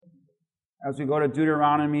as we go to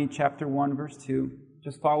Deuteronomy chapter 1, verse 2.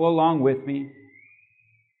 Just follow along with me.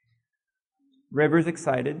 River's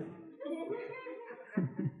excited.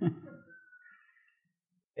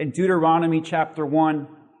 In Deuteronomy chapter 1,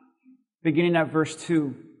 beginning at verse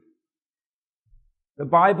 2, the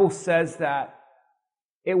Bible says that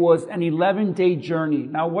it was an 11-day journey.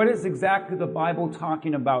 Now, what is exactly the Bible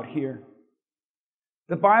talking about here?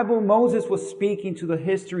 The Bible, Moses was speaking to the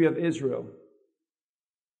history of Israel.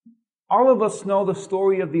 All of us know the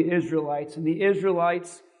story of the Israelites. And the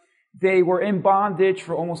Israelites, they were in bondage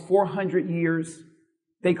for almost 400 years.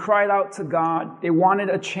 They cried out to God. They wanted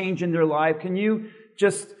a change in their life. Can you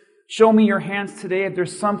just show me your hands today if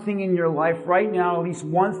there's something in your life right now, at least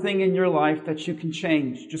one thing in your life that you can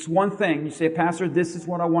change? Just one thing. You say, Pastor, this is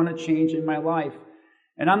what I want to change in my life.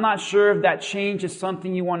 And I'm not sure if that change is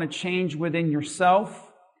something you want to change within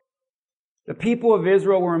yourself. The people of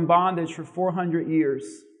Israel were in bondage for 400 years.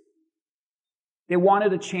 They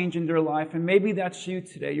wanted a change in their life. And maybe that's you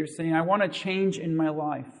today. You're saying, I want a change in my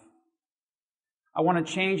life. I want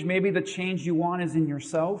to change. Maybe the change you want is in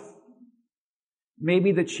yourself.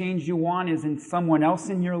 Maybe the change you want is in someone else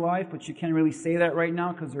in your life, but you can't really say that right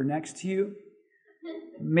now because they're next to you.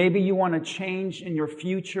 Maybe you want to change in your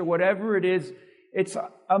future, whatever it is. It's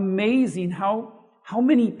amazing how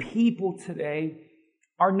many people today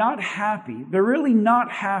are not happy. They're really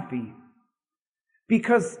not happy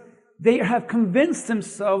because they have convinced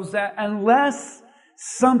themselves that unless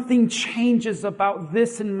something changes about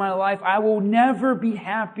this in my life, I will never be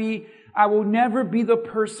happy. I will never be the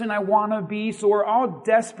person I want to be. So we're all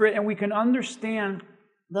desperate, and we can understand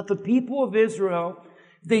that the people of Israel,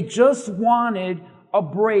 they just wanted a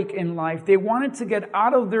break in life. They wanted to get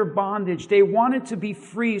out of their bondage. They wanted to be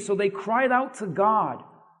free. So they cried out to God.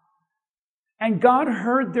 And God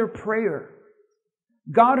heard their prayer.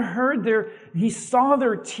 God He saw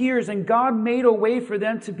their tears, and God made a way for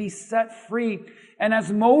them to be set free. And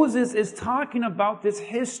as Moses is talking about this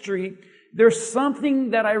history, there's something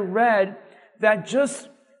that I read that just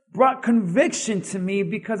brought conviction to me,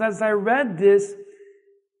 because as I read this,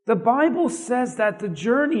 the Bible says that the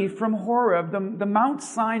journey from Horeb, the Mount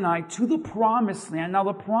Sinai, to the Promised Land. Now,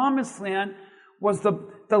 the Promised Land was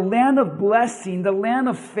the land of blessing, the land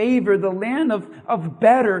of favor, the land of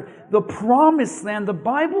better. The Promised Land, the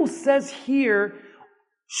Bible says here,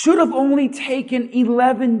 should have only taken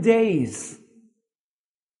 11 days.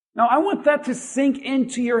 Now, I want that to sink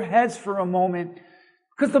into your heads for a moment,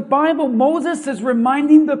 because the Bible, Moses is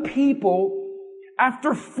reminding the people,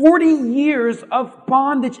 after 40 years of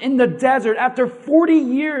bondage in the desert, after 40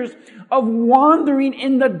 years of wandering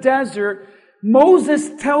in the desert,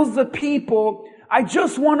 Moses tells the people, I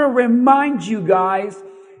just want to remind you guys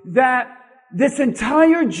that this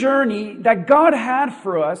entire journey that God had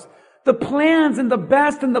for us, the plans and the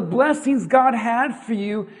best and the blessings God had for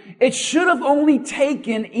you, it should have only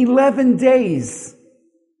taken 11 days.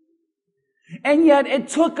 And yet it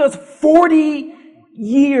took us 40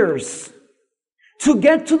 years to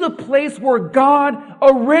get to the place where God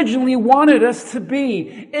originally wanted us to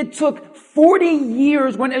be. It took 40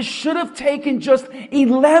 years when it should have taken just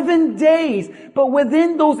 11 days. But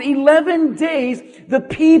within those 11 days, the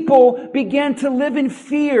people began to live in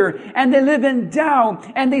fear, and they live in doubt,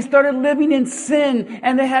 and they started living in sin,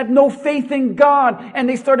 and they had no faith in God, and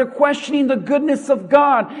they started questioning the goodness of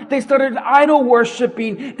God. They started idol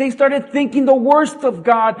worshiping. They started thinking the worst of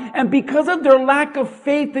God. And because of their lack of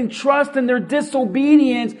faith and trust and their disobedience,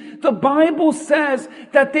 the Bible says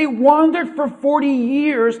that they wandered for 40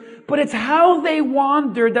 years, but it's how they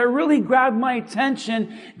wandered that really grabbed my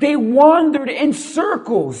attention. They wandered in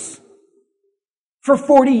circles for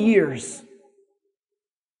 40 years.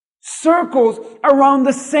 Circles around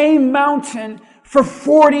the same mountain for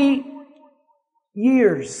 40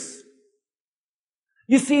 years.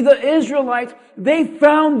 You see, the Israelites, they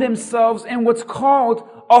found themselves in what's called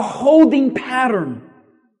a holding pattern.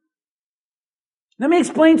 Let me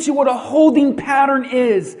explain to you what a holding pattern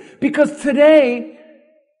is, because today,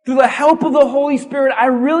 through the help of the Holy Spirit, I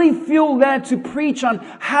really feel led to preach on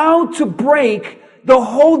how to break the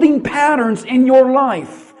holding patterns in your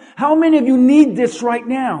life. How many of you need this right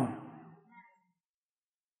now?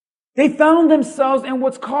 They found themselves in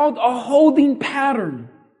what's called a holding pattern.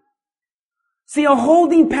 See, a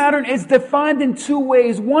holding pattern is defined in two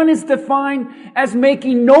ways. One is defined as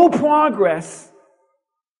making no progress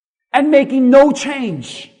and making no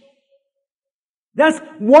change. That's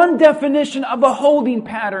one definition of a holding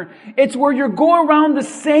pattern. It's where you're going around the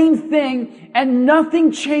same thing and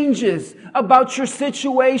nothing changes about your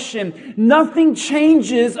situation. Nothing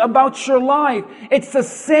changes about your life. It's the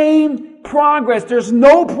same progress. There's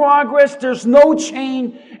no progress. There's no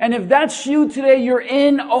change. And if that's you today, you're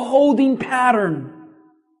in a holding pattern.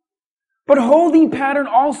 But holding pattern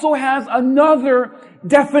also has another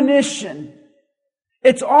definition.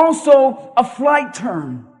 It's also a flight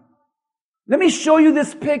term. Let me show you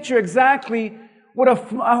this picture exactly what a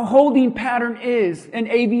holding pattern is in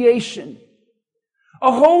aviation.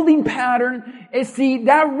 A holding pattern is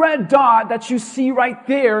that red dot that you see right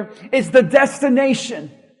there is the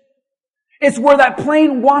destination. It's where that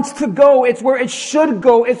plane wants to go. It's where it should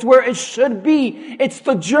go. It's where it should be. It's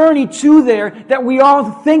the journey to there that we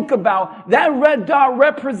all think about. That red dot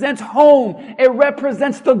represents home. It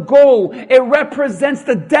represents the goal. It represents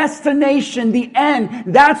the destination, the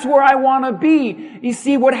end. That's where I want to be. You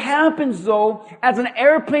see, what happens though, as an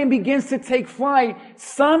airplane begins to take flight,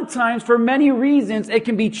 sometimes for many reasons, it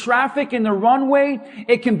can be traffic in the runway.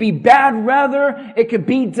 It can be bad weather. It could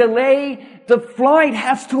be delay. The flight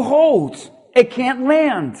has to hold. It can't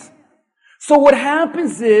land. So what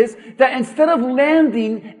happens is that instead of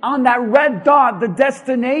landing on that red dot, the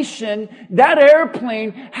destination, that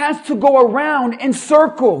airplane has to go around in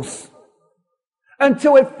circles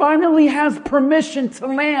until it finally has permission to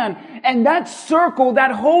land. And that circle,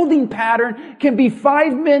 that holding pattern can be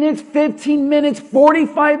 5 minutes, 15 minutes,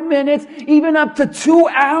 45 minutes, even up to 2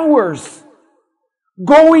 hours.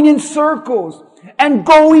 Going in circles. And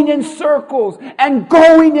going in circles, and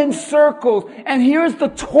going in circles. And here's the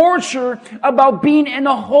torture about being in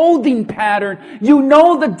a holding pattern. You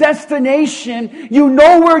know the destination, you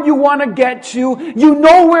know where you want to get to, you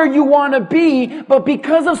know where you want to be, but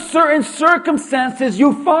because of certain circumstances,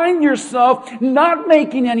 you find yourself not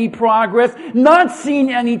making any progress, not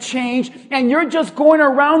seeing any change, and you're just going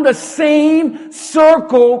around the same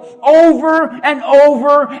circle over and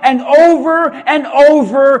over and over and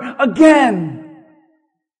over again.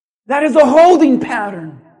 That is a holding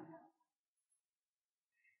pattern.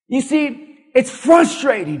 You see, it's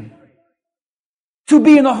frustrating to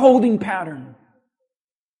be in a holding pattern.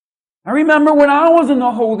 I remember when I was in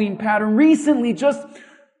a holding pattern recently, just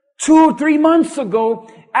 2 or 3 months ago,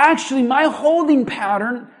 actually my holding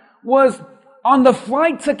pattern was on the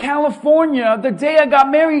flight to California the day I got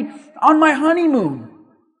married on my honeymoon.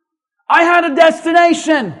 I had a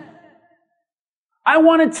destination. I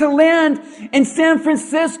wanted to land in San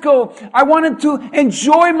Francisco. I wanted to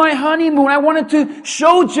enjoy my honeymoon. I wanted to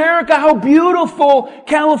show Jerica how beautiful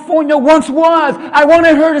California once was. I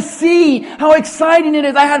wanted her to see how exciting it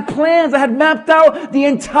is. I had plans. I had mapped out the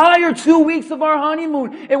entire 2 weeks of our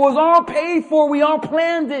honeymoon. It was all paid for. We all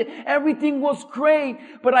planned it. Everything was great.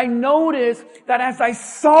 But I noticed that as I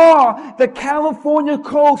saw the California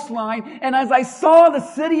coastline and as I saw the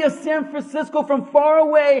city of San Francisco from far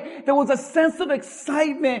away, there was a sense of excitement.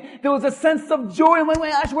 There was a sense of joy. Oh my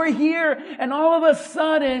gosh, we're here. And all of a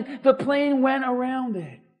sudden, the plane went around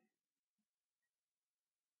it.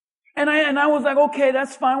 And I was like, okay,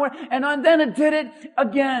 that's fine. And then it did it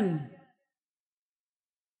again.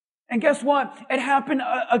 And guess what? It happened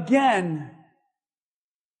again.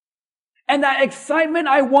 And that excitement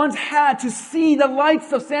I once had to see the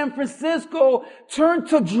lights of San Francisco turned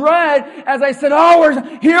to dread as I said,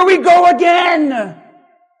 oh, here we go again.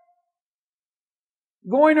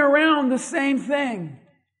 Going around the same thing.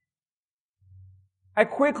 I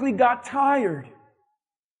quickly got tired.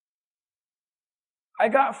 I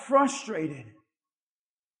got frustrated.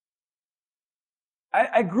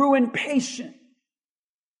 I grew impatient.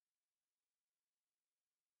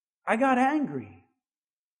 I got angry.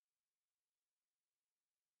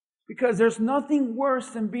 Because there's nothing worse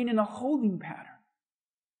than being in a holding pattern.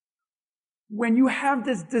 When you have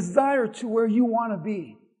this desire to where you want to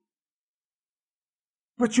be.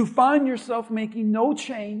 But you find yourself making no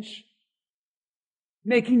change,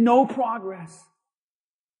 making no progress,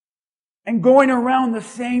 and going around the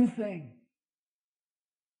same thing.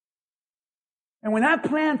 And when that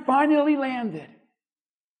plan finally landed,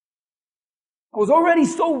 I was already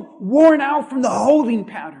so worn out from the holding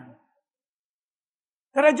pattern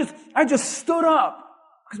that I just stood up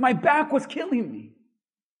because my back was killing me.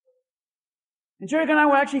 And Jerica and I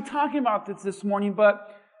were actually talking about this morning,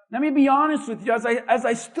 but let me be honest with you. As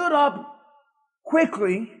I stood up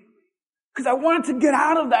quickly, because I wanted to get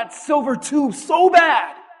out of that silver tube so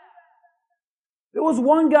bad, there was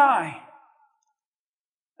one guy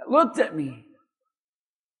that looked at me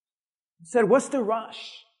and said, "What's the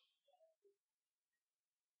rush?"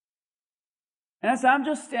 And I said, "I'm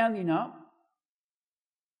just standing up."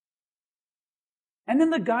 And then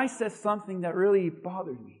the guy said something that really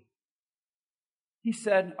bothered me. He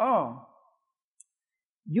said, "Oh,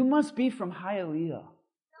 you must be from Hialeah."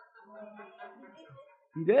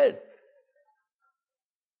 He did.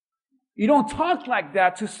 You don't talk like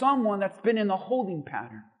that to someone that's been in a holding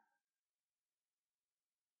pattern.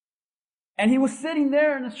 And he was sitting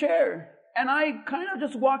there in a chair. And I kind of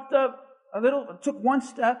just walked up took one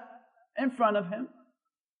step in front of him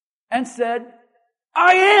and said,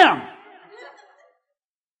 I am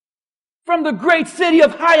from the great city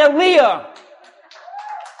of Hialeah.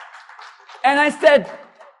 And I said,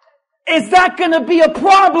 is that going to be a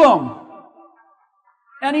problem?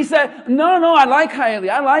 And he said, no, I like Hialeah.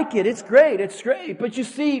 I like it. It's great. But you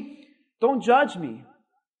see, don't judge me.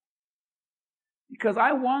 Because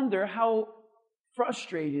I wonder how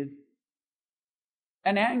frustrated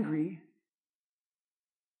and angry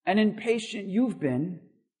and impatient you've been.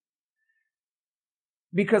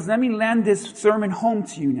 Because let me land this sermon home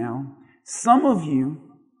to you now. Some of you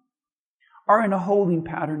are in a holding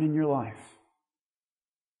pattern in your life.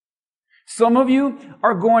 Some of you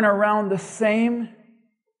are going around the same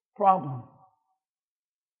problem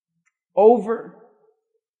over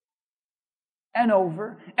and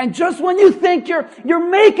over. And just when you think you're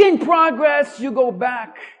making progress, you go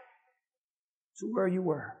back to where you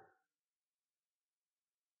were.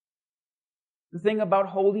 The thing about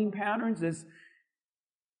holding patterns is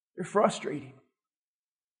they're frustrating.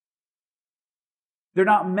 They're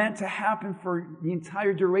not meant to happen for the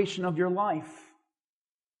entire duration of your life.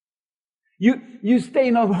 You stay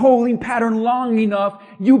in a holding pattern long enough,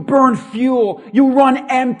 you burn fuel, you run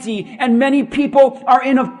empty, and many people are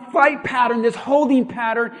in a fight pattern, this holding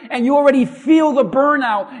pattern, and you already feel the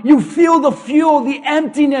burnout. You feel the fuel, the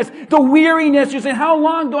emptiness, the weariness. You're saying, how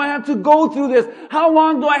long do I have to go through this? How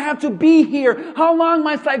long do I have to be here? How long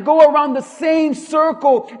must I go around the same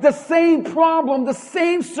circle, the same problem, the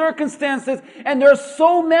same circumstances? And there are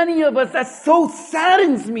so many of us that so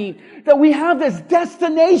saddens me that we have this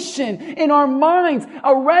destination in our minds,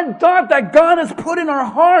 a red dot that God has put in our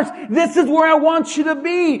hearts. This is where I want you to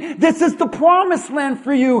be. This is the promised land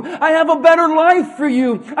for you. I have a better life for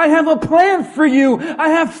you. I have a plan for you. I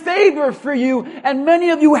have favor for you. And many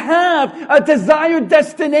of you have a desired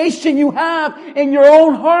destination you have in your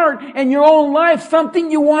own heart and your own life, something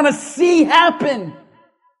you want to see happen.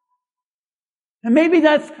 And maybe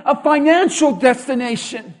that's a financial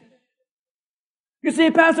destination. You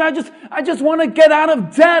see, Pastor, I just want to get out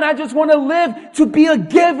of debt. I just want to live to be a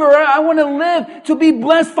giver. I want to live to be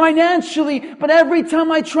blessed financially. But every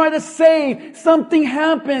time I try to save, something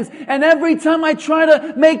happens. And every time I try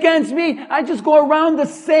to make ends meet, I just go around the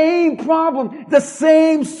same problem, the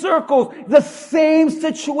same circles, the same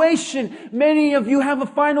situation. Many of you have a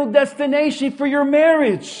final destination for your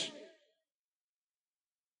marriage.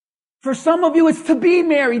 For some of you, it's to be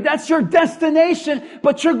married. That's your destination,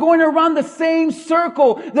 but you're going around the same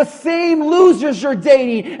circle, the same losers you're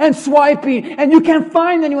dating and swiping, and you can't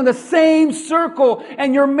find anyone, the same circle,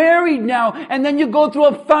 and you're married now, and then you go through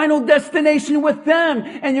a final destination with them,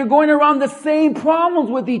 and you're going around the same problems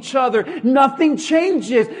with each other. Nothing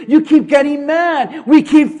changes. You keep getting mad. We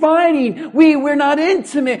keep fighting. We're not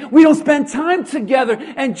intimate. We don't spend time together.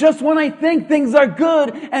 And just when I think things are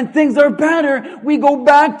good and things are better, we go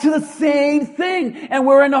back to the same thing, and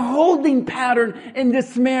we're in a holding pattern in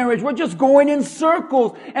this marriage. We're just going in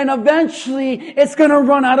circles, and eventually it's going to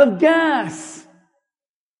run out of gas.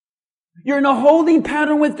 You're in a holding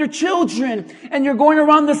pattern with your children, and you're going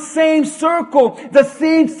around the same circle, the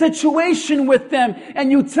same situation with them, and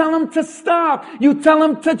you tell them to stop, you tell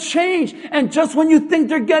them to change, and just when you think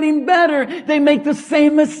they're getting better, they make the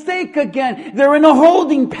same mistake again. They're in a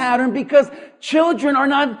holding pattern because children are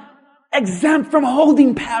not exempt from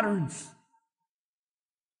holding patterns.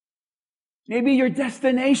 Maybe your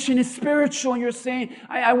destination is spiritual and you're saying,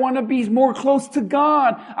 I want to be more close to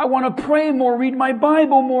God. I want to pray more, read my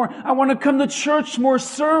Bible more. I want to come to church more,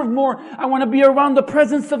 serve more. I want to be around the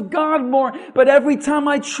presence of God more. But every time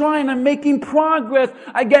I try and I'm making progress,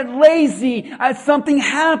 I get lazy. Something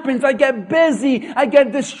happens. I get busy. I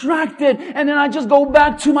get distracted. And then I just go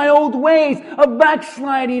back to my old ways of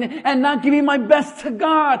backsliding and not giving my best to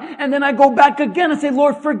God. And then I go back again and say,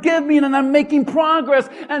 Lord, forgive me. And then I'm making progress.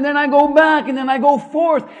 And then I go back. And then I go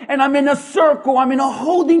forth, and I'm in a circle. I'm in a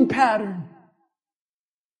holding pattern.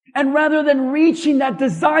 And rather than reaching that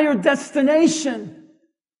desired destination,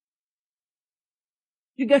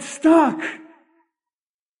 you get stuck.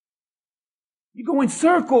 You go in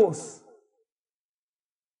circles,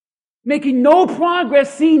 making no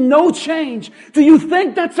progress, seeing no change. Do you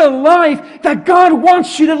think that's a life that God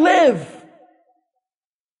wants you to live?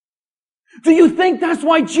 Do you think that's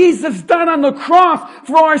why Jesus died on the cross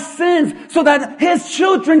for our sins? So that His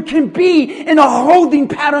children can be in a holding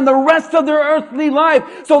pattern the rest of their earthly life.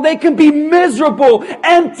 So they can be miserable,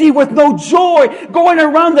 empty, with no joy, going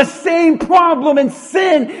around the same problem and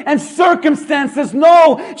sin and circumstances.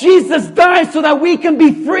 No, Jesus died so that we can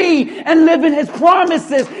be free and live in His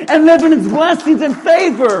promises and live in His blessings and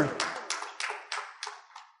favor.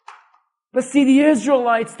 But see, the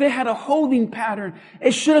Israelites, they had a holding pattern.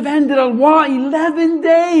 It should have ended on what? 11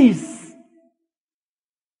 days.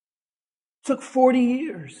 Took 40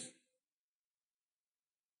 years.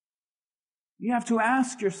 You have to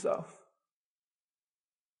ask yourself,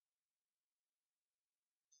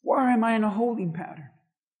 why am I in a holding pattern?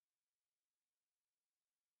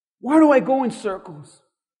 Why do I go in circles?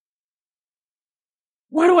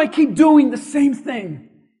 Why do I keep doing the same thing?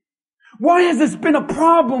 Why has this been a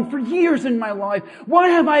problem for years in my life? Why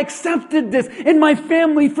have I accepted this in my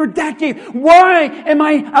family for decades? Why am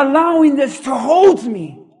I allowing this to hold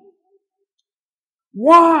me?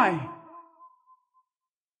 Why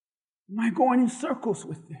am I going in circles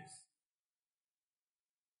with this?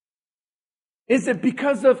 Is it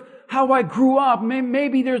because of how I grew up?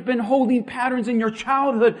 Maybe there's been holding patterns in your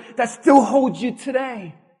childhood that still hold you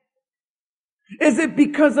today. Is it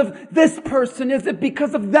because of this person? Is it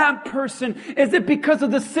because of that person? Is it because of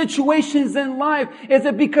the situations in life? Is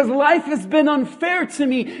it because life has been unfair to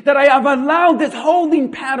me that I have allowed this holding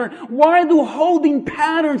pattern? Why do holding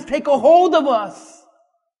patterns take a hold of us?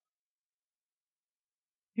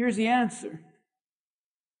 Here's the answer.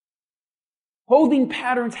 Holding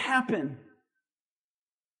patterns happen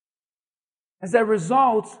as a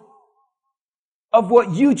result of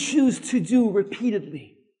what you choose to do repeatedly.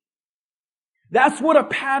 That's what a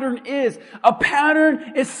pattern is. A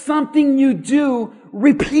pattern is something you do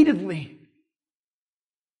repeatedly.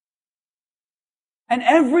 And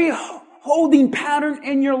every holding pattern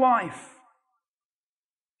in your life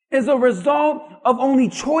is a result of only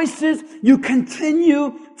choices you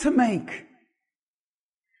continue to make.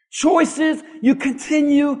 Choices you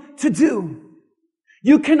continue to do.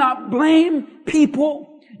 You cannot blame people.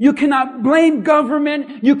 You cannot blame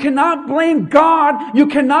government. You cannot blame God. You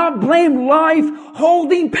cannot blame life.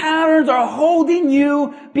 Holding patterns are holding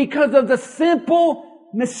you because of the simple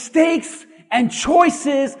mistakes and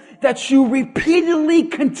choices that you repeatedly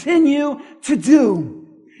continue to do.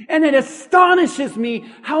 And it astonishes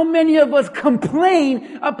me how many of us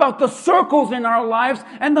complain about the circles in our lives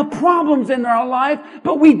and the problems in our life,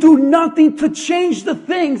 but we do nothing to change the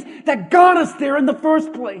things that got us there in the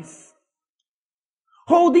first place.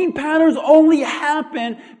 Holding patterns only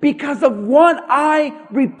happen because of what I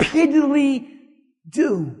repeatedly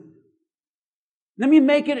do. Let me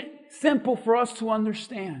make it simple for us to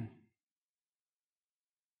understand.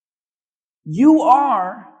 You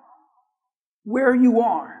are where you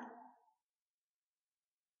are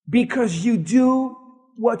because you do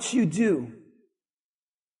what you do,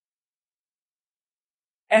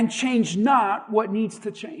 and change not what needs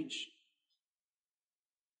to change.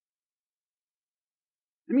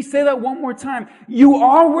 Let me say that one more time. You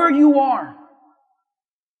are where you are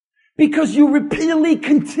because you repeatedly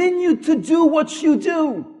continue to do what you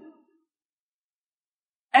do.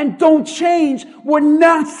 And don't change what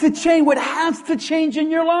needs to change, what has to change in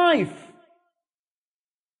your life.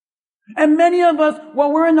 And many of us,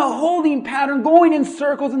 while we're in the holding pattern, going in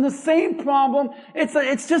circles in the same problem,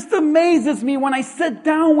 it's just amazes me when I sit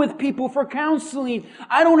down with people for counseling.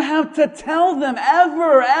 I don't have to tell them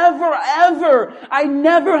ever. I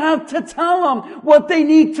never have to tell them what they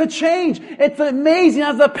need to change. It's amazing.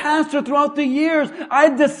 As a pastor throughout the years, I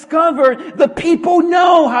discovered the people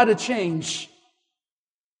know how to change.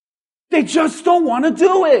 They just don't want to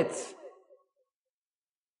do it.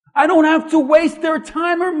 I don't have to waste their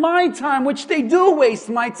time or my time, which they do waste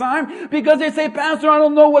my time, because they say, Pastor, I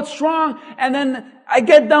don't know what's wrong. And then I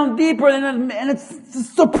get down deeper and it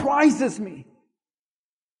surprises me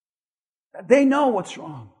that they know what's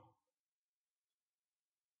wrong.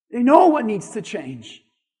 They know what needs to change.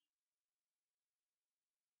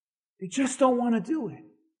 They just don't want to do it.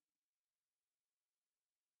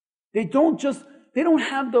 They don't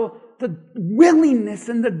have the willingness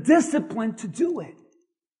and the discipline to do it.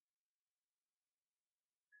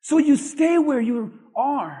 So you stay where you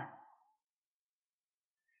are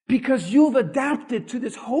because you've adapted to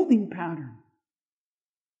this holding pattern.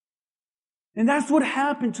 And that's what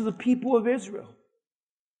happened to the people of Israel.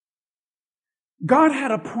 God had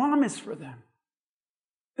a promise for them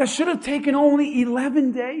that should have taken only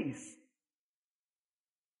 11 days.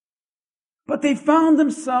 But they found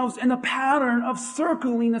themselves in a pattern of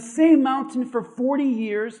circling the same mountain for 40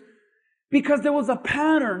 years because there was a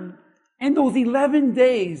pattern in those 11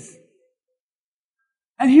 days.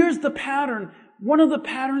 And here's the pattern. One of the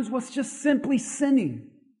patterns was just simply sinning.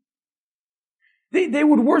 They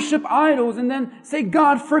would worship idols and then say,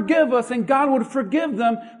 God, forgive us, and God would forgive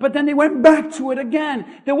them, but then they went back to it again.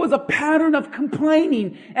 There was a pattern of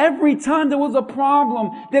complaining. Every time there was a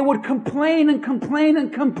problem, they would complain and complain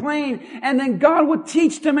and complain, and then God would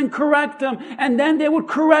teach them and correct them, and then they would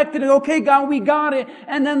correct it. Okay, God, we got it.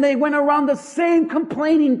 And then they went around the same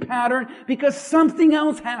complaining pattern because something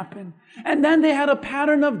else happened. And then they had a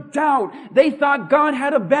pattern of doubt. They thought God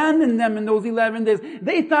had abandoned them in those 11 days.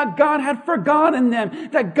 They thought God had forgotten them,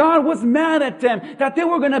 that God was mad at them, that they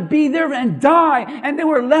were going to be there and die, and they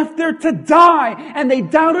were left there to die. And they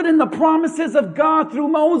doubted in the promises of God through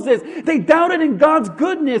Moses. They doubted in God's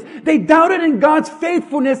goodness. They doubted in God's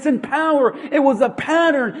faithfulness and power. It was a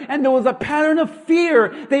pattern, and there was a pattern of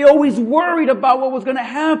fear. They always worried about what was going to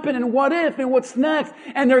happen and what if and what's next.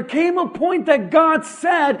 And there came a point that God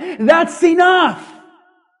said, that's enough.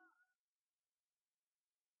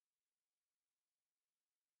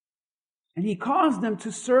 And He caused them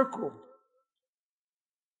to circle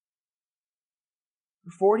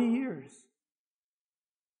for 40 years.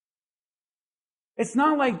 It's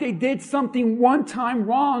not like they did something one time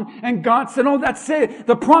wrong and God said, oh, that's it.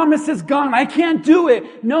 The promise is gone. I can't do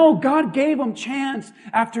it. No, God gave them chance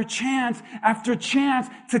after chance after chance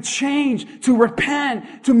to change, to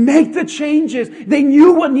repent, to make the changes. They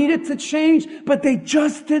knew what needed to change, but they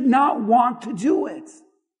just did not want to do it.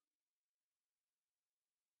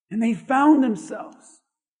 And they found themselves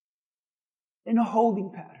in a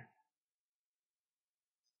holding pattern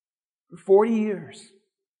for 40 years.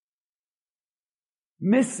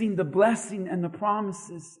 Missing the blessing and the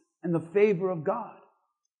promises and the favor of God.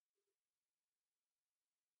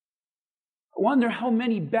 I wonder how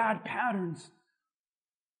many bad patterns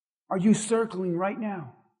are you circling right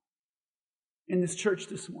now in this church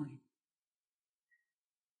this morning.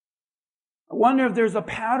 I wonder if there's a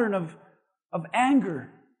pattern of anger.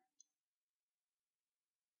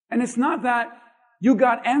 And it's not that you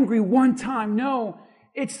got angry one time. No,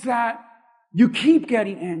 it's that you keep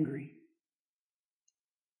getting angry.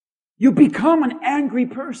 You become an angry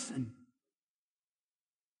person.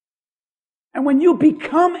 And when you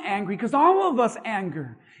become angry, because all of us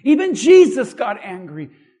anger, even Jesus got angry.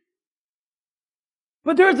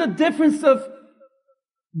 But there's a difference of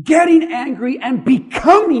getting angry and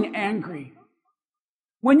becoming angry.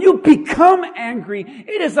 When you become angry,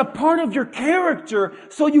 it is a part of your character.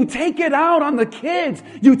 So you take it out on the kids.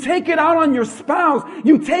 You take it out on your spouse.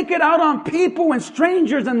 You take it out on people and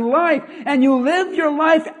strangers in life. And you live your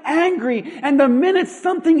life angry. And the minute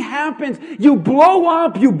something happens, you blow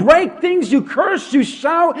up, you break things, you curse, you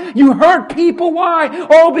shout, you hurt people. Why?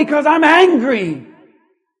 Oh, because I'm angry.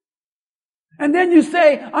 And then you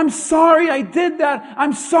say, I'm sorry I did that.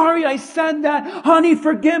 I'm sorry I said that. Honey,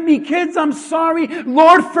 forgive me. Kids, I'm sorry.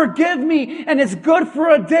 Lord, forgive me. And it's good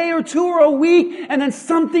for a day or two or a week. And then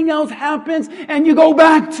something else happens and you go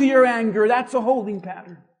back to your anger. That's a holding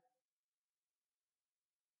pattern.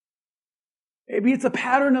 Maybe it's a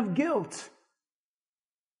pattern of guilt.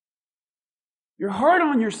 You're hard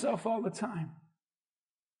on yourself all the time.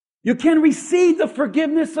 You can receive the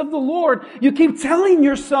forgiveness of the Lord. You keep telling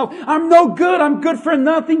yourself, I'm no good. I'm good for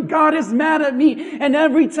nothing. God is mad at me. And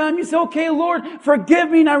every time you say, okay, Lord,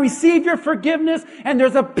 forgive me, and I receive your forgiveness, and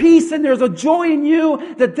there's a peace and there's a joy in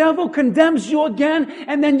you, the devil condemns you again,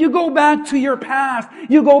 and then you go back to your past.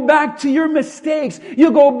 You go back to your mistakes.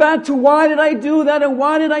 You go back to why did I do that, and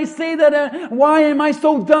why did I say that, and why am I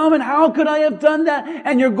so dumb, and how could I have done that?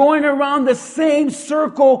 And you're going around the same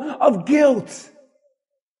circle of guilt.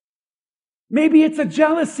 Maybe it's a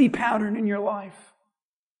jealousy pattern in your life.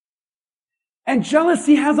 And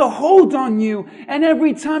jealousy has a hold on you. And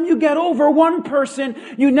every time you get over one person,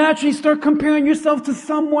 you naturally start comparing yourself to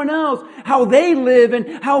someone else. How they live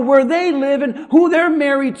and where they live and who they're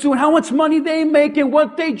married to and how much money they make and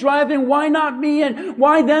what they drive and why not me and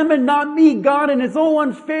why them and not me, God. And it's all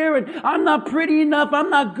unfair and I'm not pretty enough.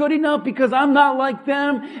 I'm not good enough because I'm not like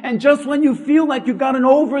them. And just when you feel like you've gotten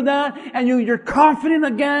over that and you're confident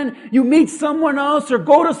again, you meet someone else or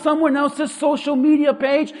go to someone else's social media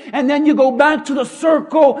page and then you go back to the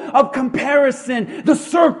circle of comparison, the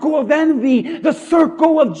circle of envy, the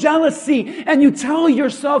circle of jealousy, and you tell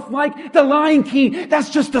yourself like the Lion King, that's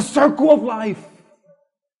just the circle of life.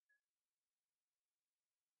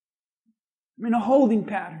 I'm in a holding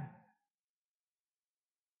pattern.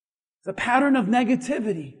 It's a pattern of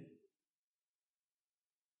negativity.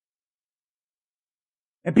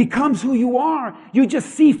 It becomes who you are. You just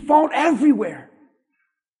see fault everywhere.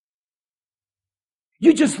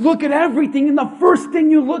 You just look at everything, and the first thing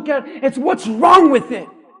you look at is what's wrong with it.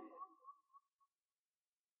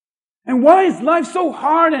 And why is life so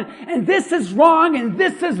hard? And this is wrong, and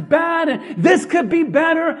this is bad, and this could be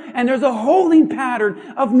better. And there's a holding pattern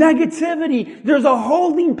of negativity. There's a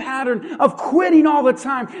holding pattern of quitting all the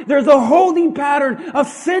time. There's a holding pattern of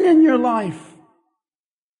sin in your life.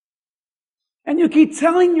 And you keep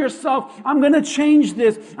telling yourself, I'm going to change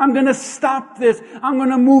this. I'm going to stop this. I'm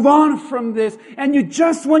going to move on from this. And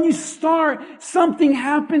when you start, something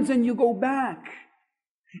happens and you go back.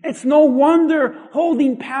 It's no wonder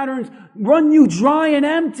holding patterns run you dry and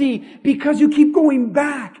empty, because you keep going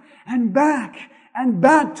back and back and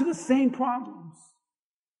back to the same problems.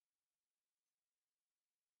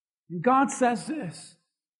 And God says this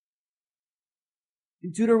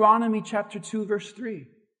in Deuteronomy chapter 2, verse 3.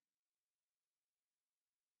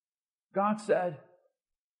 God said,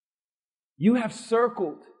 you have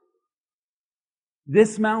circled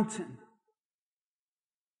this mountain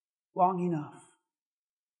long enough.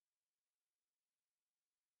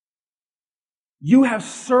 You have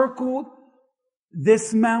circled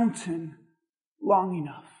this mountain long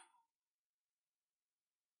enough.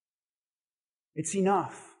 It's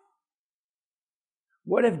enough.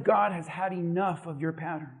 What if God has had enough of your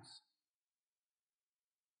patterns?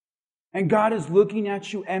 And God is looking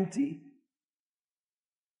at you empty.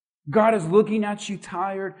 God is looking at you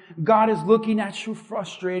tired. God is looking at you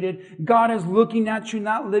frustrated. God is looking at you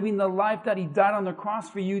not living the life that He died on the cross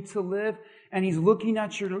for you to live. And He's looking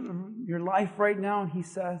at your life right now, and He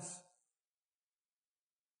says,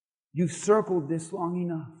 you've circled this long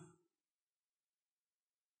enough.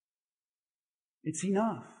 It's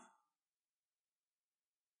enough.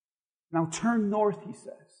 Now turn north, He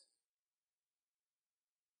says.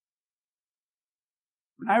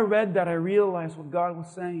 When I read that, I realized what God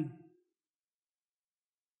was saying.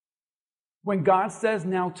 When God says,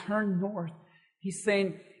 now turn north, He's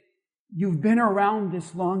saying, you've been around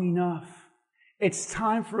this long enough. It's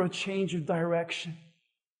time for a change of direction.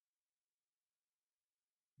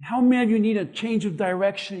 How many of you need a change of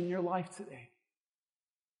direction in your life today?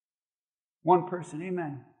 One person,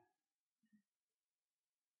 amen.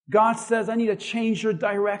 God says, I need to change your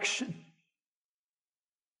direction.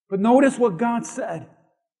 But notice what God said.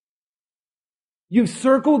 You've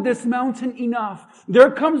circled this mountain enough.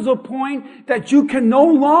 There comes a point that you can no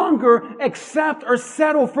longer accept or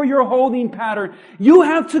settle for your holding pattern. You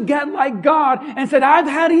have to get like God and said, I've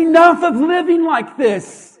had enough of living like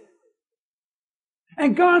this.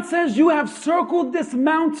 And God says, you have circled this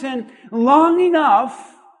mountain long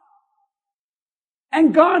enough.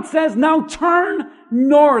 And God says, now turn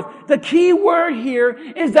north. The key word here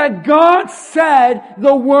is that God said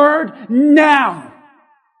the word now.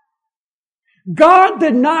 God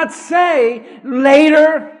did not say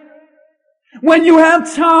later, when you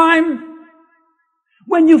have time,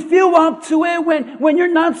 when you feel up to it, when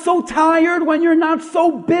you're not so tired, when you're not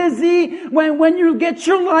so busy, when you get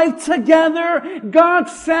your life together. God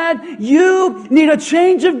said, you need a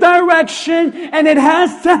change of direction, and it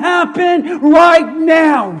has to happen right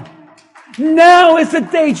now. Now is the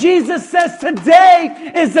day. Jesus says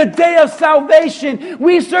today is the day of salvation.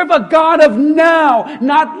 We serve a God of now,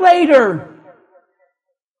 not later.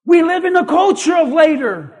 We live in a culture of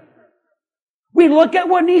later. We look at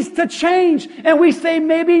what needs to change and we say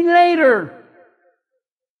maybe later.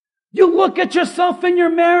 You look at yourself in your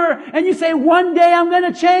mirror and you say, one day I'm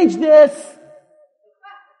going to change this.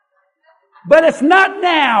 But it's not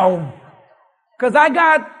now. Because I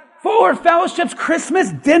got Forward Fellowship's Christmas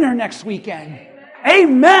dinner next weekend.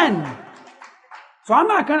 Amen. So I'm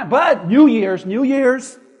not going to, but New Year's.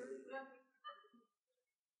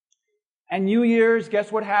 And New Year's, guess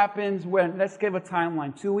what happens when, let's give a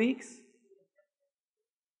timeline, 2 weeks?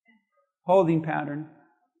 Holding pattern.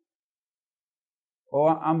 Oh,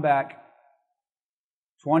 I'm back.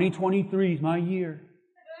 2023 is my year.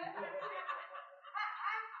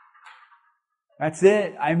 That's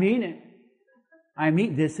it. I mean it.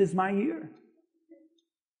 This is my year.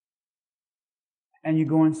 And you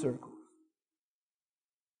go in circles.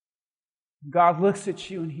 God looks at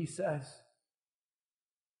you and He says,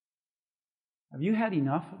 have you had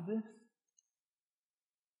enough of this?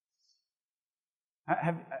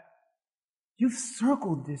 You've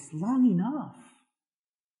circled this long enough.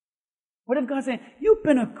 What if God's saying, you've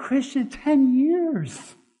been a Christian 10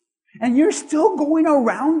 years and you're still going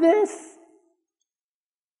around this?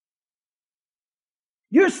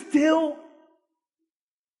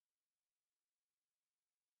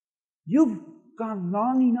 You've gone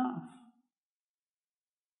long enough.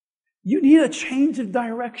 You need a change of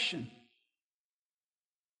direction.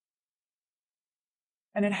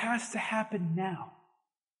 And it has to happen now.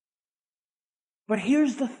 But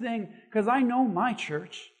here's the thing, because I know my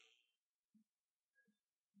church.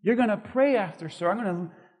 You're going to pray after, sir. I'm going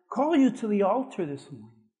to call you to the altar this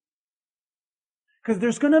morning. Because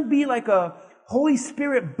there's going to be like a Holy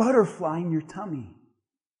Spirit butterfly in your tummy.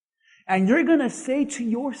 And you're going to say to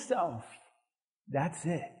yourself, that's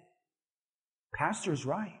it. Pastor's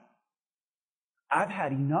right. I've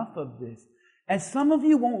had enough of this. And some of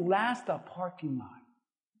you won't last a parking lot.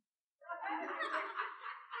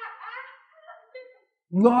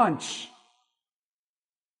 Lunch.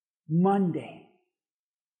 Monday.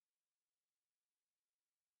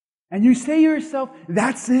 And you say to yourself,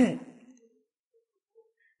 that's it.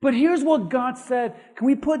 But here's what God said. Can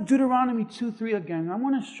we put Deuteronomy 2:3 again? I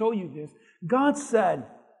want to show you this. God said,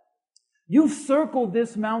 you've circled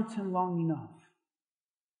this mountain long enough.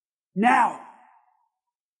 Now,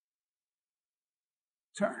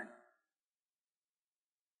 turn.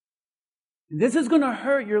 And this is going to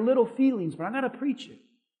hurt your little feelings, but I got to preach it.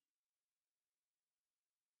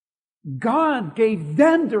 God gave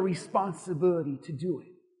them the responsibility to do it.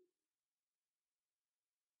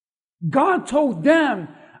 God told them,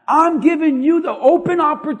 I'm giving you the open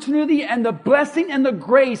opportunity and the blessing and the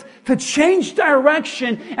grace to change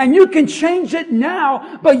direction, and you can change it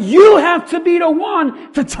now, but you have to be the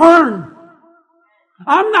one to turn.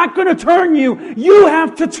 I'm not going to turn you. You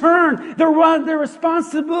have to turn. The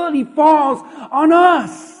responsibility falls on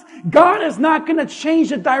us. God is not going to change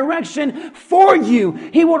the direction for you.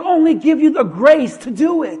 He will only give you the grace to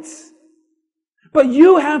do it. But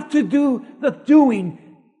you have to do the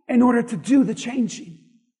doing in order to do the changing.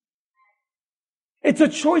 It's a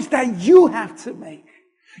choice that you have to make.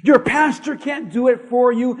 Your pastor can't do it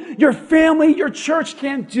for you. Your family, your church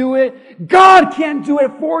can't do it. God can't do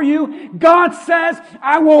it for you. God says,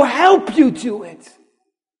 I will help you do it.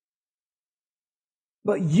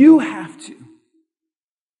 But you have to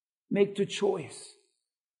make the choice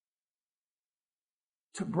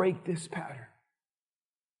to break this pattern.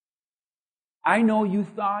 I know you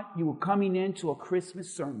thought you were coming into a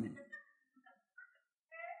Christmas sermon.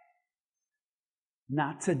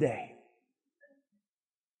 Not today.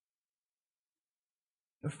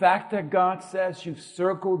 The fact that God says you've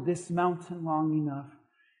circled this mountain long enough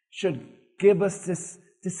should give us this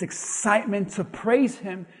excitement to praise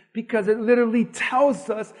Him, because it literally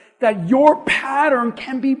tells us that your pattern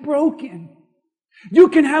can be broken. You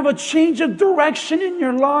can have a change of direction in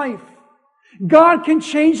your life. God can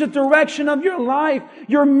change the direction of your life,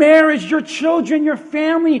 your marriage, your children, your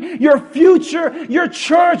family, your future, your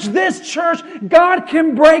church, this church. God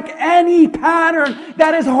can break any pattern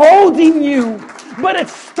that is holding you. But it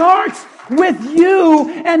starts with you,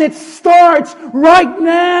 and it starts right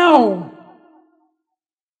now.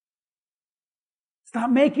 Stop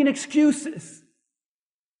making excuses.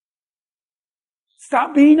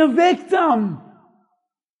 Stop being a victim.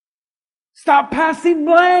 Stop passing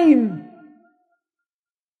blame.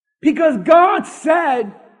 Because God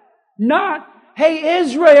said, not, hey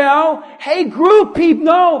Israel, hey group people.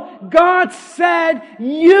 No, God said,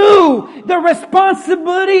 you. The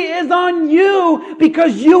responsibility is on you,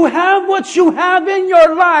 because you have what you have in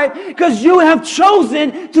your life, because you have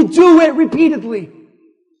chosen to do it repeatedly.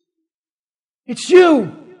 It's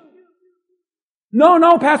you.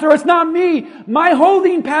 No, Pastor, it's not me. My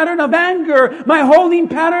holding pattern of anger, my holding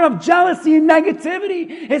pattern of jealousy and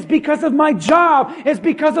negativity is because of my job. It's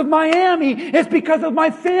because of Miami. It's because of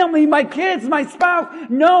my family, my kids, my spouse.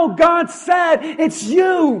 No, God said, it's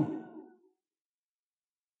you.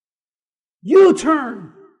 You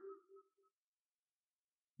turn.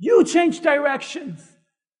 You change directions.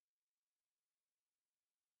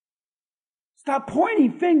 Stop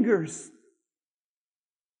pointing fingers.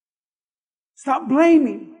 Stop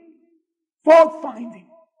blaming, fault finding,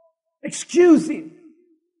 excusing.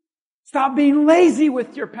 Stop being lazy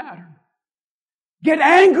with your pattern. Get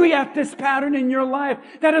angry at this pattern in your life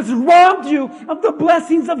that has robbed you of the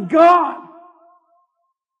blessings of God.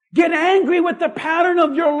 Get angry with the pattern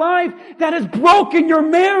of your life that has broken your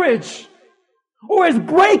marriage or is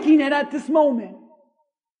breaking it at this moment.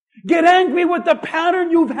 Get angry with the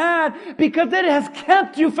pattern you've had because it has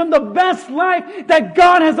kept you from the best life that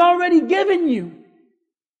God has already given you.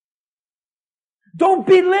 Don't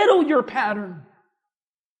belittle your pattern.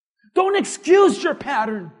 Don't excuse your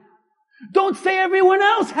pattern. Don't say everyone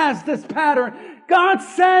else has this pattern. God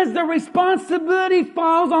says the responsibility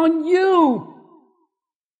falls on you.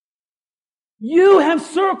 You have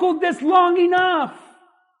circled this long enough.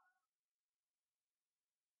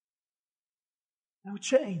 Now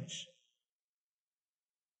change.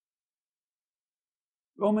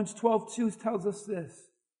 Romans 12:2 tells us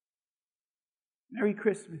this. Merry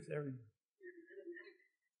Christmas, everyone.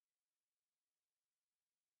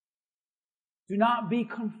 Do not be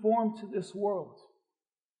conformed to this world.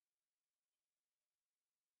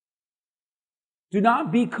 Do not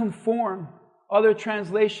be conformed. Other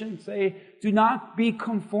translations say, do not be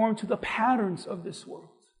conformed to the patterns of this world.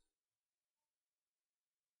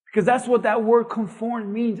 Because that's what that word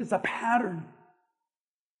conform means. It's a pattern.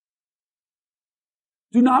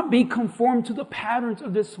 Do not be conformed to the patterns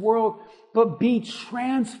of this world, but be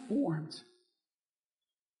transformed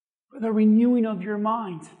by the renewing of your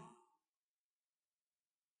mind.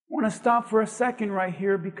 I want to stop for a second right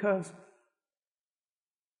here because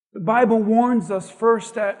the Bible warns us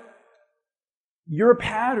first that your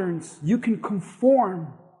patterns, you can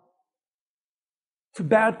conform to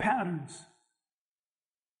bad patterns.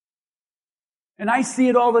 And I see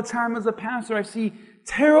it all the time as a pastor. I see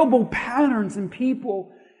terrible patterns in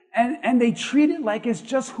people, and they treat it like it's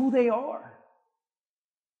just who they are.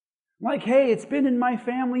 Like, hey, it's been in my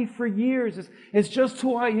family for years. It's just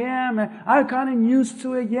who I am. And I've gotten used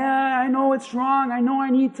to it. Yeah, I know it's wrong. I know I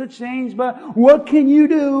need to change, but what can you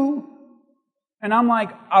do? And I'm like,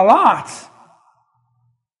 a lot.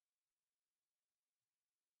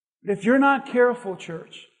 But if you're not careful,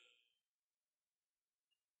 church,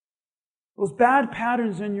 those bad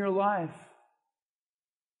patterns in your life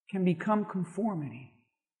can become conformity.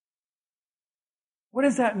 What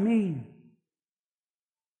does that mean?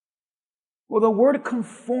 Well, the word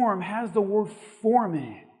conform has the word form in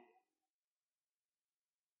it.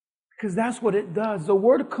 Because that's what it does. The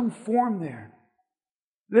word conform there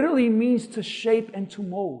literally means to shape and to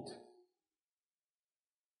mold.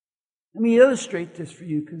 Let me illustrate this for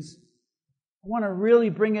you because I want to really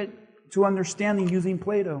bring it to understanding using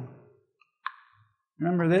Play-Doh.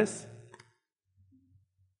 Remember this?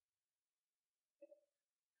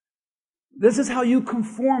 This is how you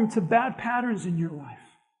conform to bad patterns in your life.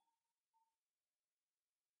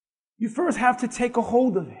 You first have to take a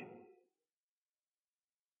hold of it.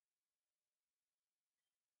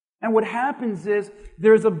 And what happens is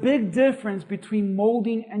there's a big difference between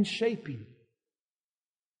molding and shaping.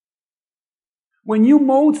 When you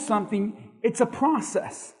mold something, it's a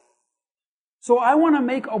process. So I want to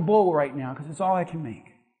make a bowl right now because it's all I can make.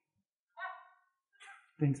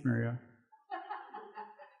 Thanks, Maria.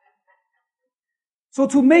 So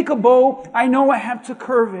to make a bowl, I know I have to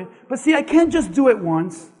curve it. But see, I can't just do it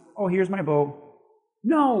once. Oh, here's my bowl.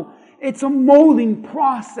 No, it's a molding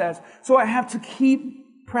process. So I have to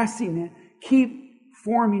keep pressing it, keep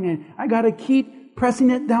forming it. I got to keep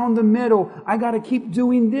pressing it down the middle. I got to keep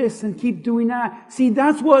doing this and keep doing that. See,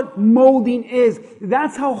 that's what molding is.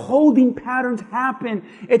 That's how holding patterns happen.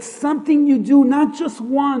 It's something you do not just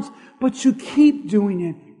once, but you keep doing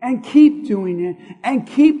it. And keep doing it, and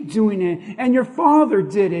keep doing it. And your father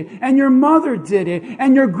did it, and your mother did it,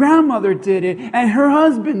 and your grandmother did it, and her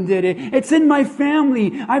husband did it. It's in my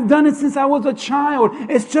family. I've done it since I was a child.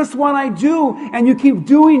 It's just what I do. And you keep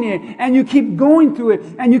doing it, and you keep going through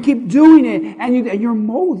it, and you keep doing it, and you're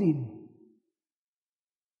molding.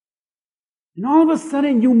 And all of a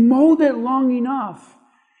sudden, you mold it long enough,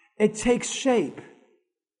 it takes shape.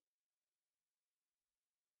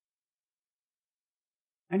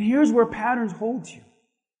 And here's where patterns hold you.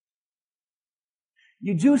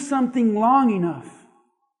 You do something long enough,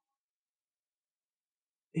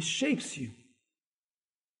 it shapes you.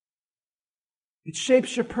 It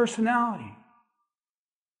shapes your personality.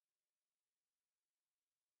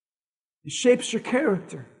 It shapes your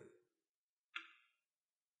character.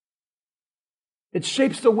 It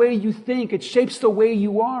shapes the way you think. It shapes the way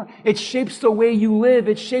you are. It shapes the way you live.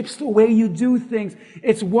 It shapes the way you do things.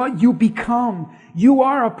 It's what you become. You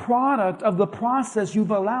are a product of the process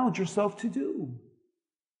you've allowed yourself to do.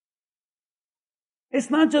 It's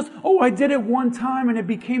not just, oh, I did it one time and it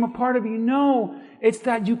became a part of you. No, it's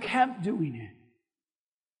that you kept doing it.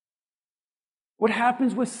 What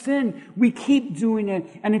happens with sin? We keep doing it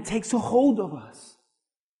and it takes a hold of us.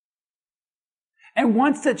 And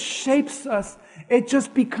once it shapes us, it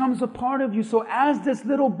just becomes a part of you. So as this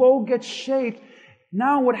little bowl gets shaped,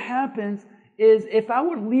 now what happens is if I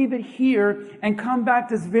would leave it here and come back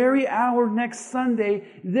this very hour next Sunday,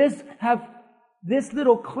 this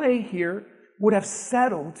little clay here would have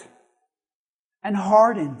settled and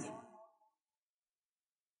hardened.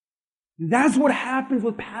 That's what happens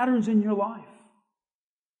with patterns in your life.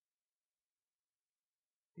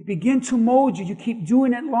 They begin to mold you. You keep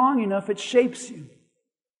doing it long enough, it shapes you.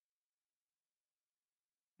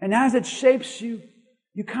 And as it shapes you,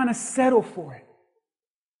 you kind of settle for it.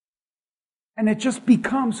 And it just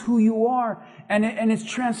becomes who you are. And it's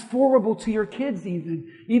transferable to your kids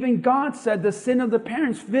even. Even God said the sin of the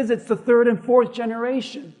parents visits the third and fourth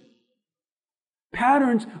generation.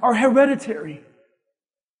 Patterns are hereditary.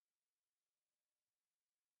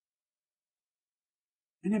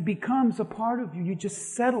 And it becomes a part of you. You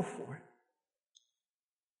just settle for it.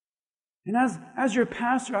 And as your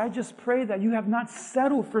pastor, I just pray that you have not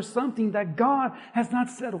settled for something that God has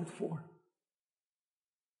not settled for.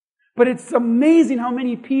 But it's amazing how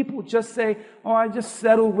many people just say, oh, I just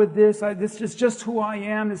settled with this. This is just who I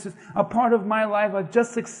am. This is a part of my life. I've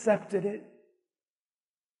just accepted it.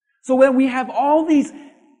 So when we have all these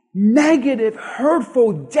negative,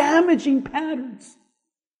 hurtful, damaging patterns,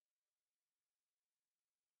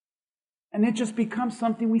 and it just becomes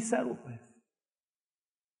something we settle with.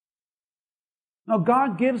 Now,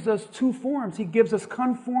 God gives us two forms. He gives us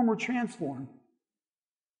conform or transform.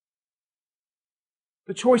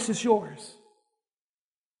 The choice is yours.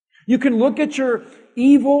 You can look at your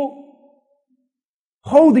evil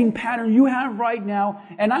holding pattern you have right now,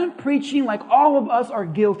 and I'm preaching like all of us are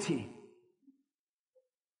guilty.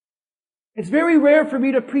 It's very rare for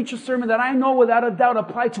me to preach a sermon that I know without a doubt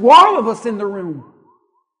applies to all of us in the room.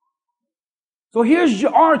 So here's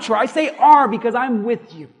our choice. I say our because I'm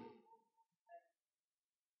with you.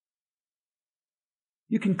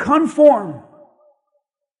 You can conform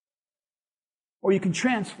or you can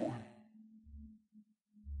transform.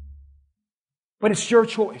 But it's your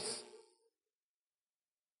choice.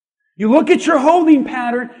 You look at your holding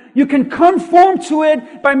pattern, you can conform to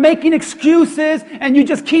it by making excuses, and you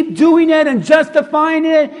just keep doing it and justifying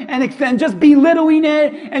it and just belittling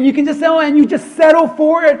it, and you can just say, oh, and you just settle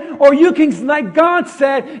for it. Or you can, like God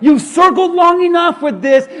said, you've circled long enough with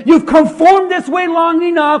this, you've conformed this way long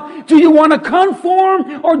enough. Do you want to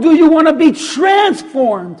conform or do you want to be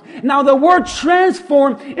transformed? Now the word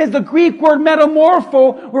transform is the Greek word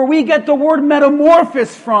metamorpho, where we get the word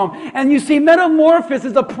metamorphosis from. And you see, metamorphosis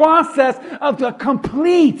is a process of the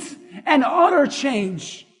complete and utter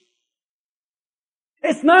change.